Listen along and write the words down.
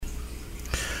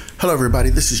Hello, everybody.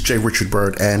 This is J. Richard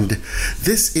Byrd, and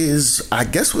this is, I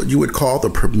guess, what you would call the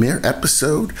premiere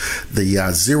episode,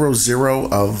 the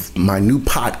 00 of my new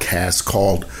podcast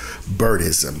called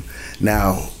Byrdism.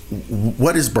 Now,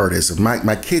 what is Byrdism?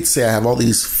 My kids say I have all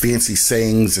these fancy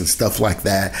sayings and stuff like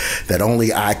that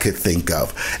only I could think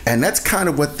of. And that's kind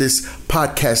of what this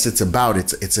podcast is about.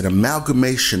 It's an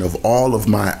amalgamation of all of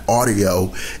my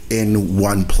audio in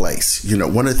one place. You know,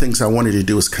 one of the things I wanted to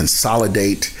do is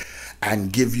consolidate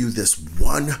and give you this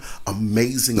one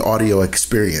amazing audio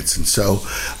experience. And so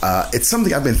it's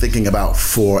something I've been thinking about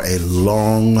for a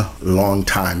long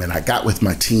time. And I got with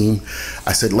my team.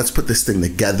 I said, let's put this thing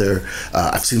together.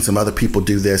 I've seen some other people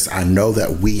do this. I know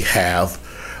that we have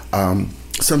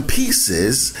some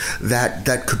pieces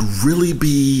that could really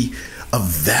be of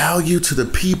value to the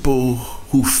people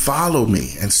who follow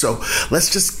me. And so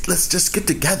let's just get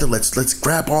together. Let's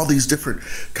grab all these different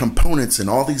components and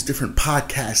all these different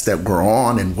podcasts that we're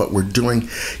on and what we're doing,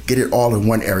 get it all in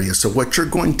one area. So what you're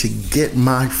going to get,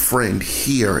 my friend,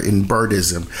 here in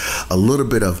Byrdism, a little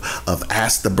bit of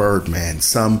Ask the Birdman,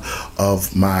 some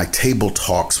of my table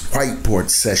talks, whiteboard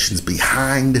sessions,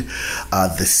 behind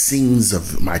the scenes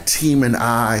of my team and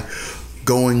I,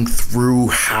 going through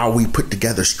how we put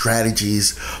together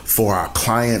strategies for our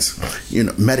clients, you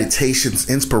know, meditations,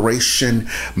 inspiration,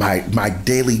 my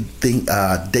daily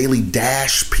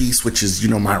dash piece, which is, you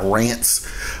know, my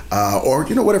rants, or,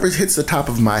 you know, whatever hits the top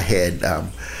of my head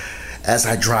as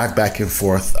I drive back and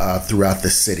forth throughout the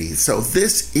city. So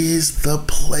this is the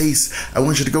place. I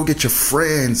want you to go get your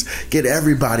friends, get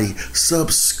everybody,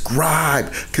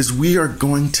 subscribe, because we are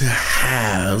going to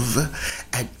have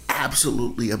an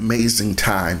absolutely amazing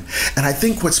time. And I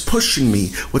think what's pushing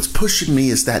me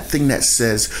is that thing that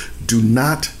says, do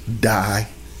not die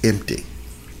empty.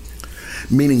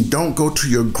 Meaning, don't go to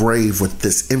your grave with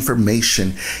this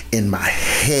information in my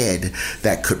head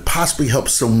that could possibly help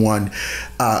someone,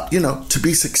 to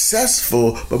be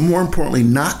successful, but more importantly,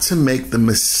 not to make the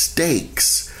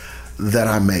mistakes that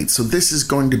I made. So this is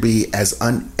going to be as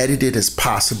unedited as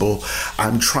possible.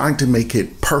 I'm trying to make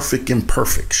it perfect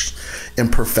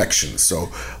imperfections.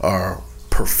 So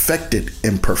perfected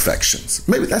imperfections.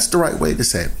 Maybe that's the right way to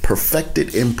say it.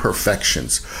 Perfected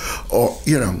imperfections. Or,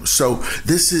 so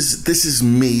this is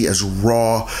me as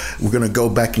raw. We're going to go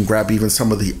back and grab even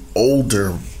some of the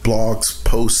older blogs,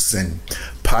 posts, and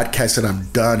podcasts that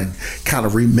I've done and kind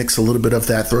of remix a little bit of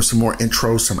that, throw some more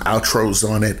intros, some outros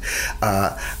on it.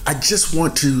 I just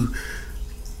want to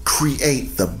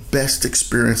create the best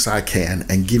experience I can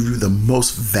and give you the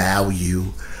most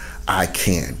value I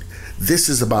can. This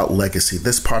is about legacy.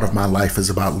 This part of my life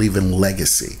is about leaving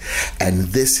legacy. And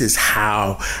this is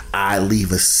how I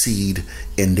leave a seed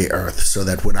in the earth so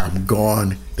that when I'm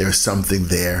gone, there's something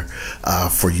there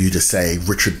for you to say,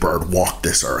 Richard Byrd walked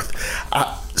this earth.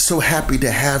 So happy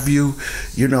to have you.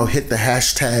 Hit the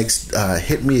hashtags,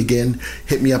 hit me again,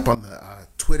 hit me up on the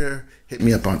Twitter, hit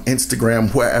me up on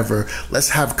Instagram, wherever. Let's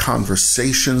have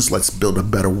conversations. Let's build a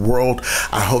better world.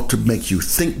 I hope to make you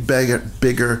think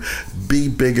bigger, be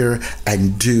bigger,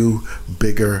 and do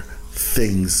bigger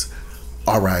things.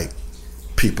 All right,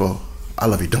 people, I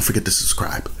love you. Don't forget to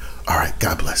subscribe. All right,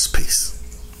 God bless. Peace.